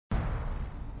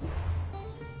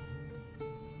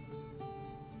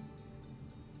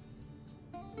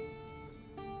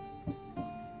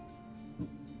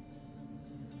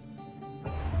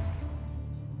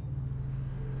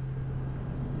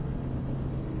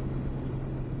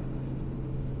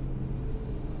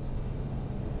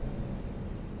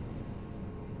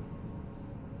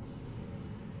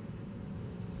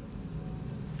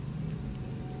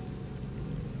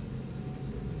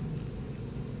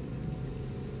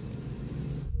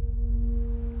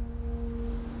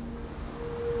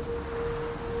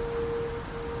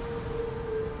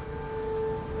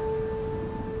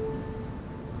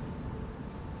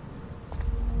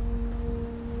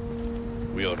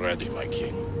ready, my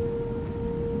king.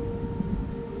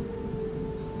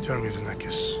 Tell me,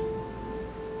 Vinakis,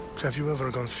 have you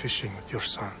ever gone fishing with your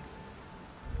son?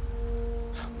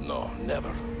 No,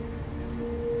 never.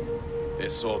 A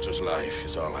soldier's life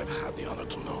is all I've had the honor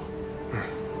to know.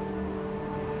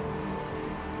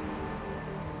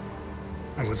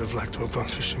 I would have liked to have gone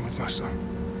fishing with my son.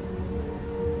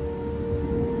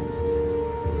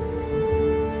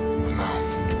 But now...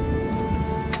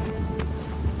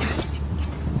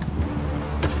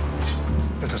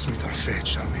 let us meet our fate,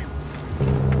 shall we?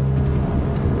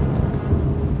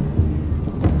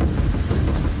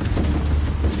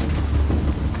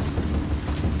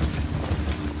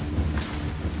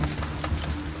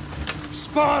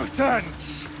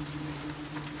 Spartans!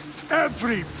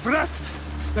 Every breath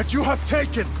that you have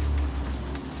taken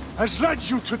has led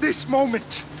you to this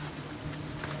moment.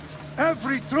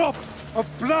 Every drop of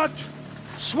blood,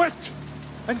 sweat,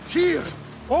 and tear,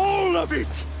 all of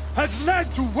it has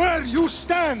led to where you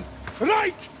stand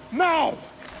right now.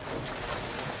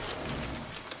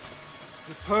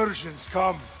 The Persians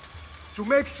come to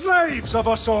make slaves of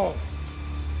us all.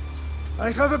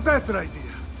 I have a better idea.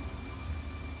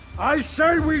 I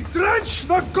say we drench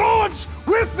the gods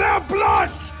with their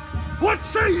bloods! What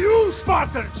say you,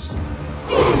 Spartans?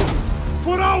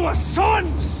 For our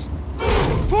sons!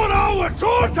 For our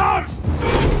daughters!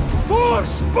 For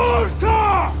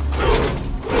Sparta!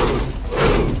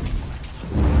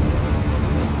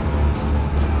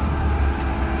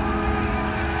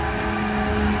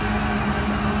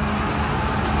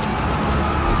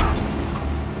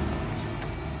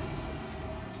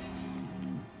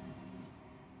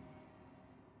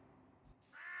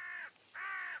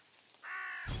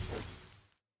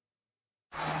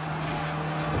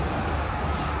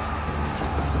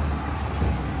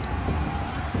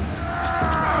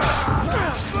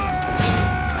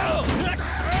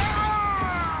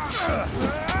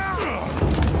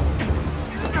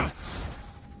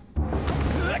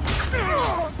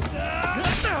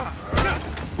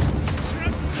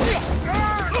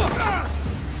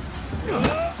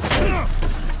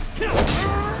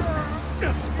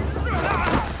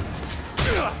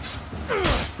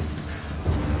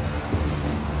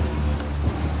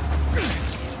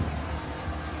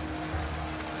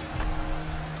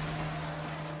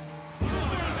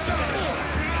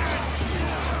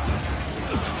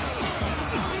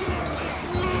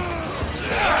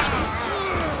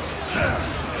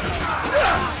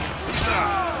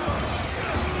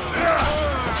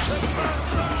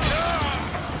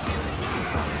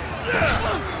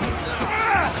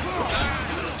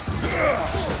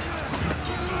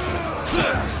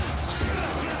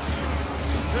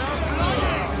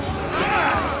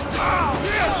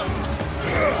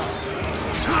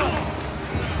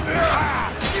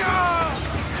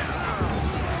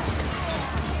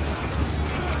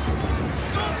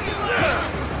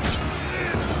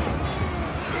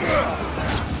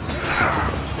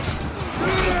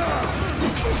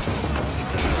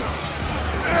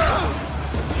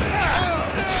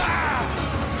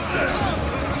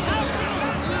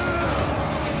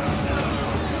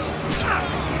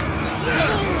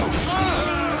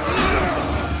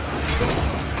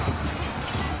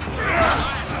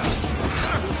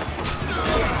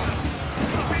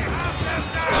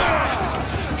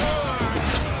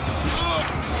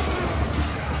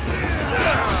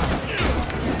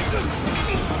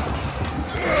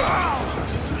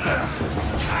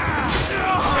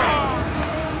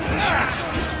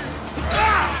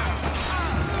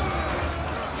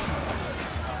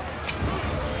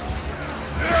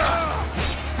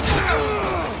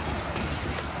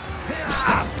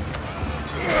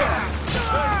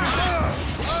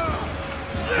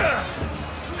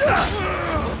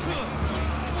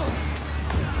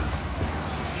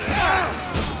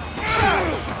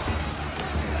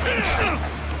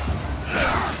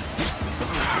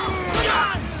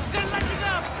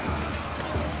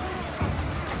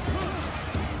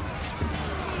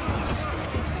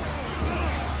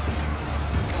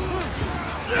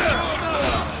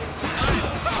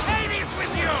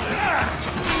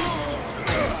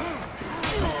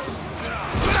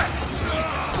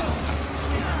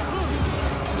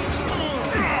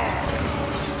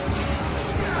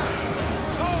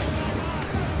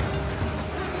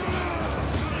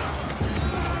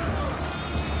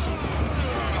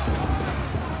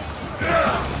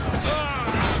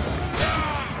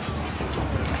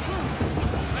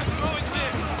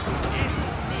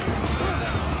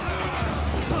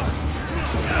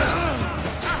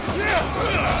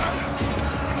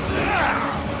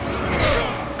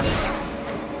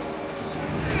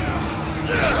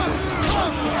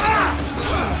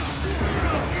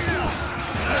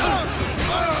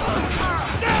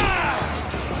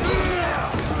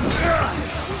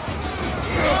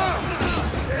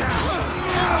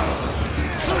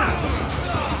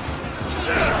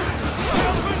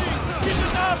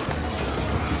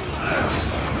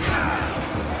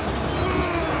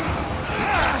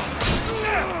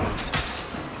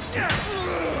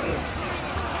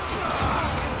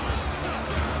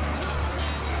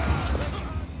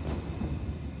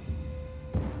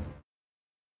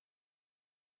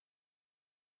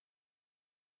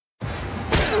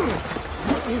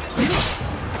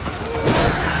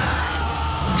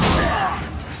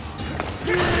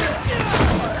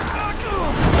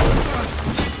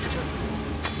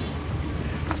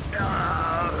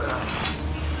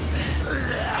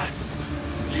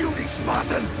 Puny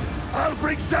Spartan! I'll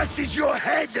bring Xerxes your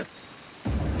head!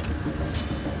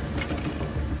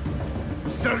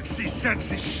 Xerxes sends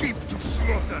his sheep to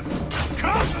slaughter.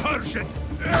 Come, Persian!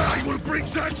 I will bring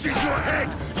Xerxes your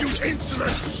head, you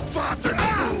insolent Spartan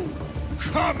fool!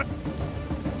 Come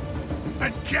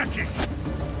and get it!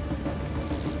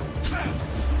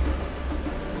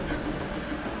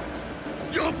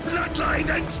 Your bloodline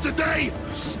ends today,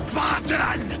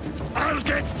 Spartan! I'll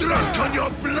get drunk on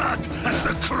your blood as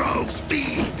the crows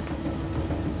feed!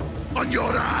 On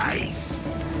your eyes!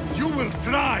 You will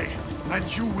try,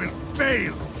 and you will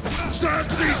fail!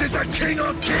 Xerxes is the king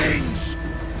of kings!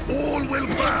 All will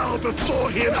bow before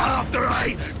him after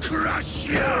I crush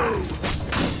you!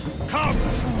 Come,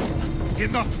 fool!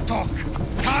 Enough talk!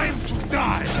 Time to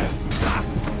die!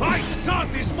 My son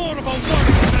is more of a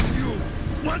warrior than you!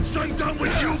 Once I'm done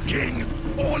with you, king,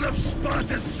 all of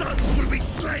Sparta's sons will be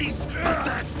slaves for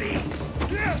Xerxes!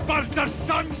 Sparta's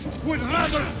sons would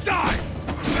rather die!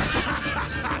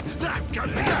 That can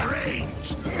be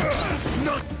arranged!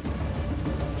 Not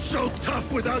so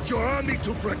tough without your army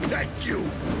to protect you!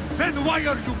 Then why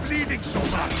are you bleeding so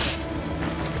much?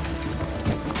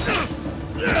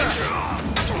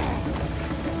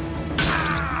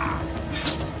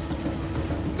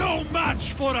 No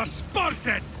match for a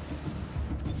Spartan!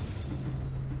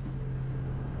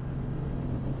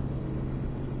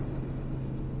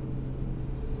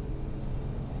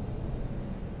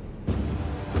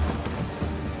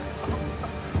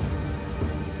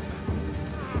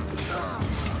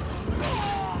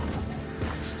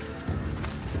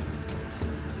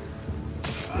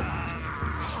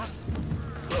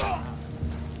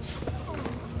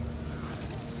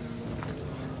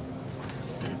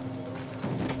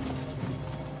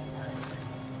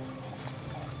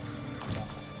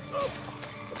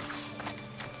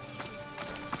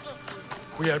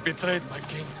 We are betrayed, my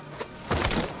king.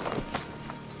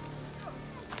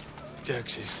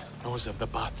 Xerxes knows of the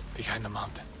path behind the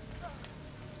mountain.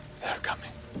 They are coming.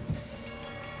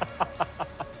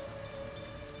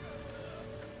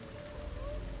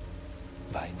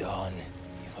 By dawn,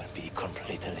 you will be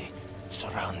completely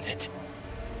surrounded.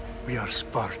 We are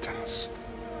Spartans.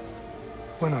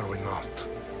 When are we not?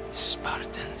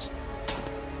 Spartans.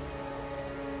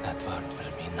 That word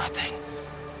will mean nothing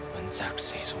when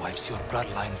Xerxes wipes your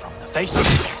bloodline from the face of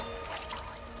it.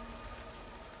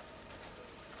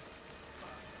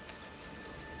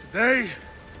 Today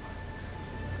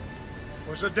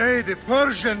was a day the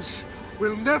Persians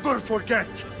will never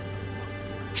forget.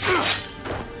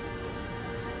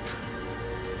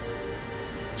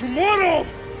 Tomorrow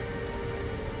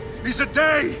is a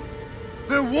day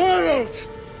the world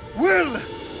will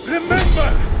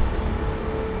remember.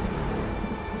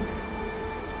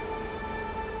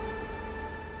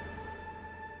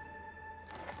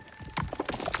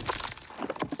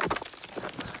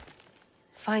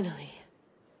 Finally.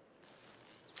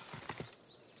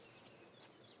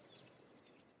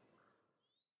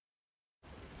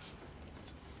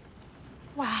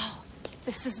 Wow,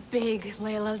 this is big,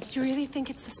 Layla. Did you really think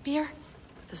it's the spear?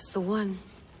 This is the one.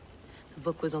 The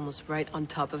book was almost right on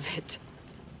top of it.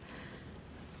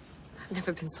 I've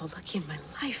never been so lucky in my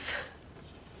life.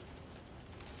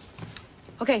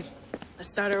 Okay, let's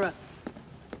start her up.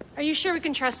 Are you sure we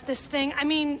can trust this thing? I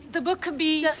mean, the book could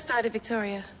be... Just started,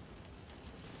 Victoria.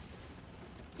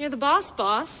 You're the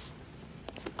boss.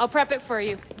 I'll prep it for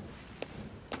you.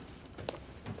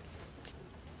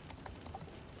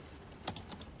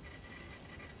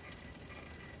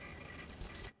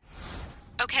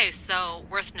 Okay, so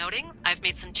worth noting, I've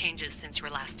made some changes since you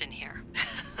were last in here.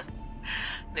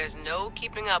 There's no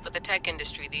keeping up with the tech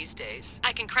industry these days.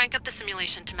 I can crank up the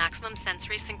simulation to maximum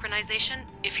sensory synchronization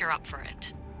if you're up for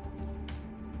it.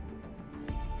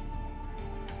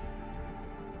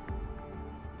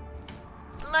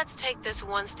 Let's take this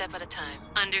one step at a time.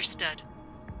 Understood.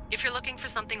 If you're looking for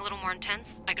something a little more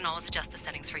intense, I can always adjust the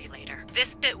settings for you later.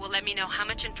 This bit will let me know how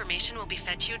much information will be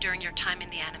fed to you during your time in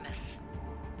the Animus.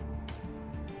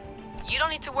 You don't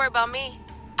need to worry about me.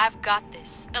 I've got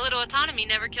this. A little autonomy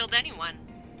never killed anyone.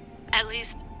 At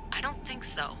least, I don't think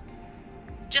so.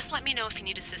 Just let me know if you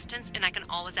need assistance, and I can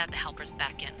always add the helpers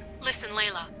back in. Listen,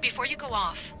 Layla, before you go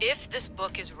off... If this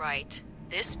book is right,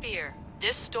 this spear,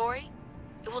 this story,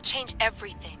 it will change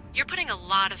everything. You're putting a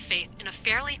lot of faith in a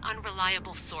fairly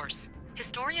unreliable source.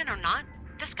 Historian or not,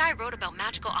 this guy wrote about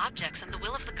magical objects and the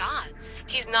will of the gods.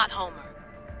 He's not Homer.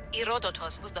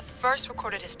 Herodotus was the first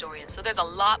recorded historian, so there's a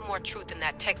lot more truth in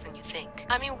that text than you think.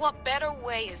 I mean, what better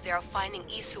way is there of finding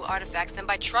Isu artifacts than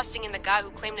by trusting in the guy who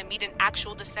claimed to meet an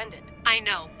actual descendant? I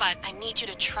know, but I need you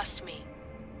to trust me.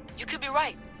 You could be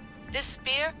right. This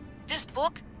spear, this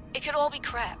book, it could all be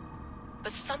crap.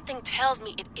 But something tells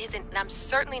me it isn't, and I'm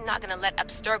certainly not gonna let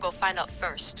Abstergo find out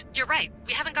first. you're right.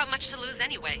 We haven't got much to lose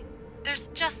anyway. There's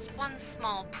just one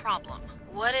small problem.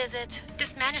 What is it?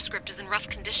 This manuscript is in rough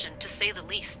condition, to say the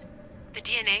least. The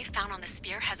DNA found on the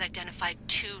spear has identified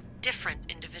 2 different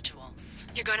individuals.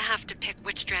 You're going to have to pick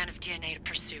which strand of DNA to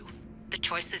pursue. The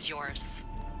choice is yours.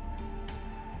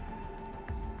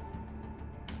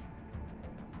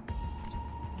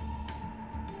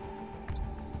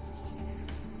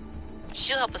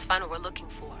 She'll help us find what we're looking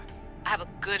for. I have a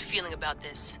good feeling about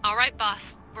this. All right,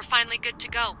 boss. We're finally good to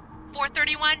go.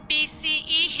 431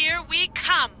 BCE, here we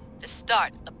come! The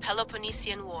start of the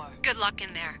Peloponnesian War. Good luck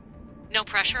in there. No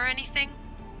pressure or anything,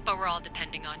 but we're all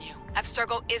depending on you.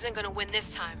 Abstergo isn't gonna win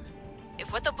this time.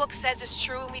 If what the book says is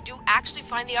true and we do actually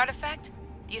find the artifact,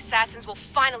 the assassins will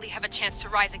finally have a chance to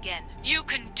rise again. You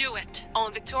can do it! Oh,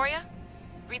 and Victoria?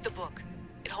 Read the book.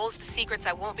 It holds the secrets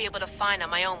I won't be able to find on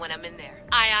my own when I'm in there.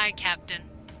 Aye, aye, Captain.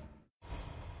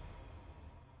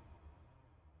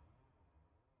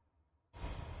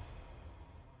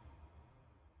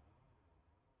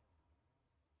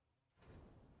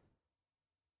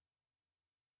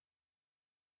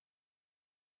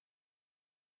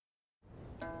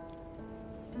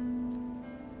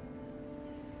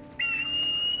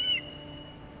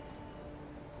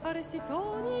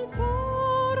 Arestitoni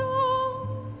toro,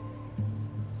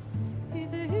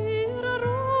 idehira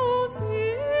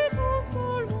rositos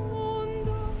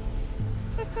tolondas,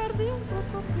 efcardios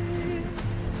proscopir,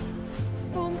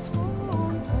 ton son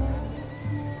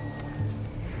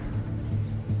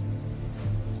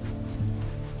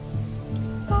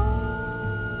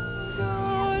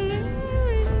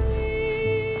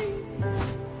Pagalenice,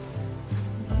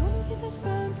 ionikites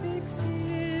ben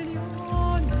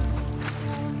fixilione.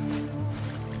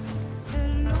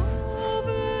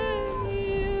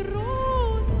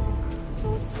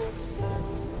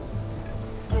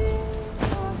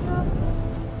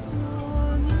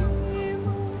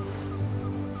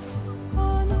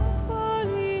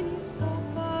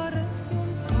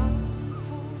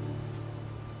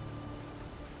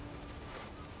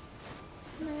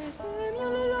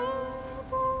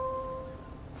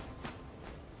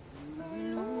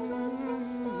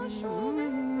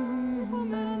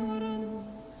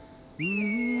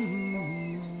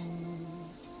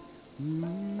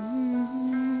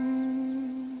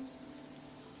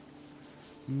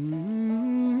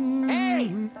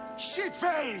 Hey!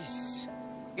 Shitface!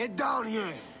 Get down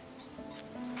here!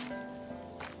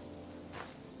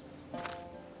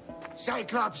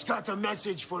 Cyclops got a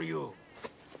message for you.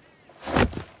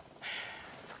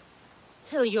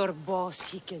 Tell your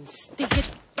boss he can stick it.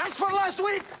 That's for last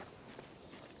week!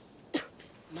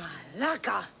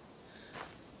 Malaka!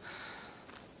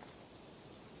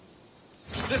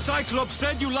 The Cyclops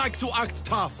said you like to act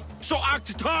tough, so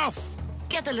act tough!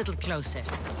 Get a little closer,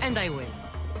 and I will.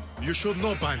 You should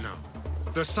know by now.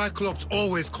 The Cyclops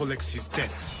always collects his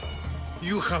debts.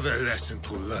 You have a lesson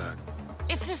to learn.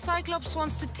 If the Cyclops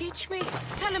wants to teach me,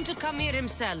 tell him to come here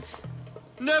himself.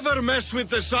 Never mess with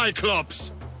the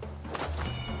Cyclops!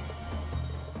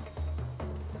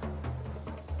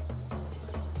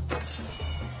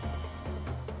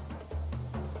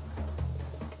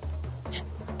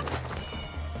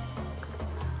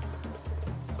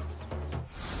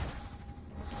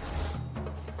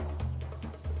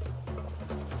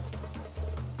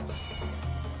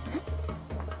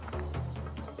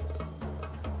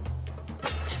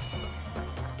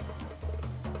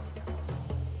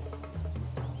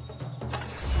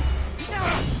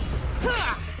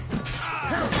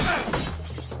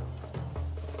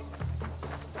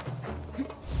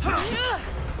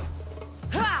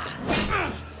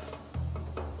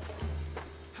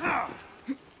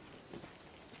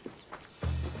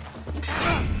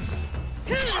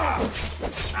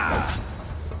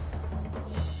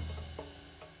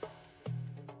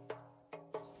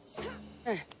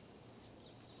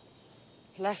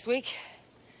 Last week?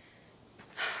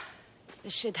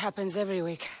 This shit happens every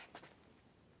week.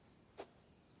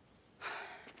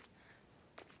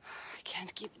 I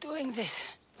can't keep doing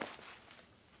this.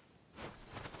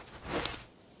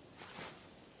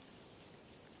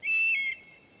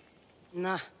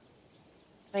 Nah.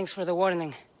 Thanks for the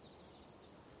warning.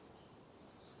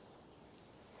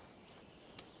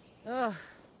 Oh.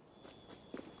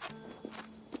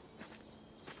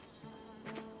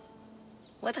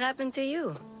 What happened to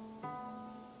you?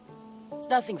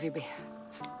 Nothing, Phoebe.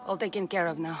 All taken care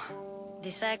of now. The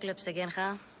Cyclops again,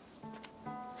 huh?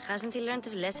 Hasn't he learned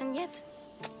his lesson yet?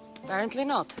 Apparently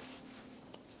not.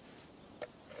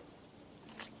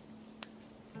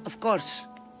 Of course.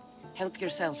 Help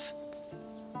yourself.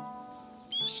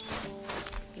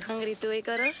 You hungry too,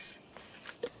 Icarus?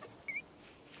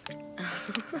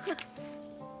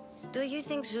 Do you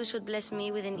think Zeus would bless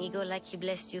me with an ego like he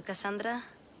blessed you, Cassandra?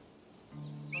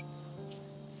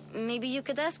 Maybe you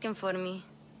could ask him for me.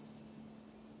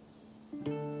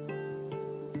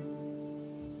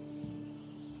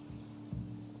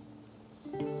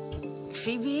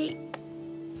 Phoebe...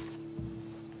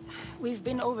 We've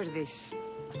been over this.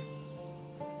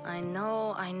 I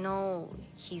know.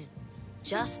 He's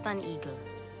just an eagle.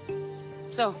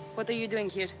 So, what are you doing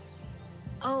here?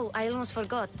 Oh, I almost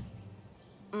forgot.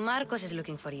 Marcos is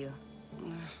looking for you.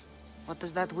 What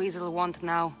does that weasel want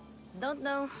now? Don't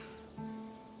know.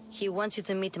 He wants you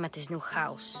to meet him at his new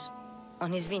house.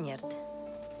 On his vineyard.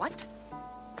 What?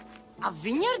 A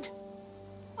vineyard?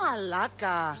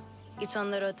 Malaka. It's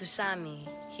on the road to Sami.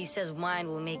 He says wine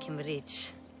will make him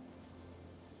rich.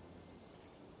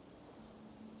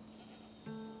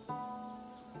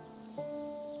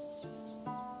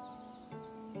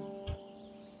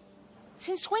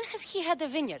 Since when has he had a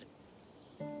vineyard?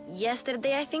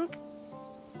 Yesterday, I think.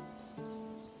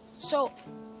 So,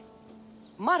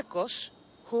 Marcos,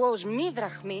 who owes me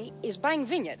drachmi, is buying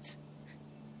vineyards.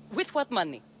 With what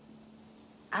money?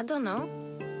 I don't know.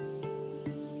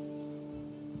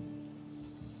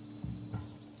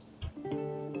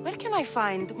 Where can I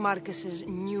find Marcus's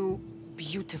new,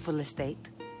 beautiful estate?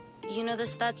 You know the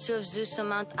statue of Zeus on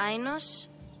Mount Ainos?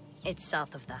 It's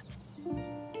south of that.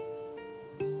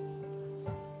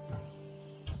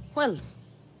 Well,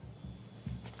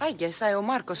 I guess I owe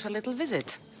Marcos a little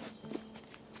visit.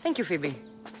 Thank you, Phoebe.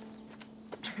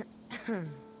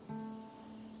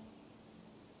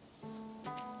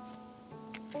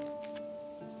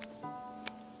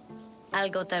 I'll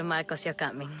go tell Marcos you're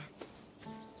coming.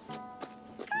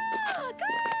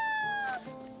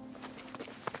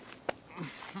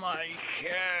 My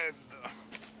head.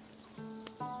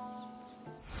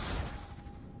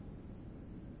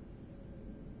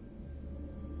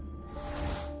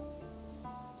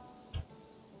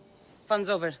 Fun's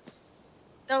over.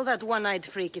 Tell that one-eyed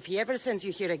freak if he ever sends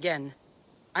you here again,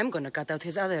 I'm gonna cut out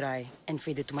his other eye and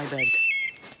feed it to my bird.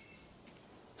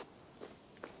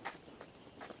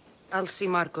 I'll see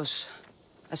Marcos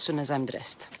as soon as I'm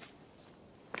dressed.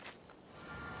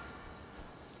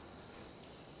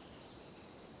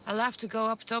 I'll have to go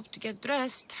up top to get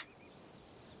dressed.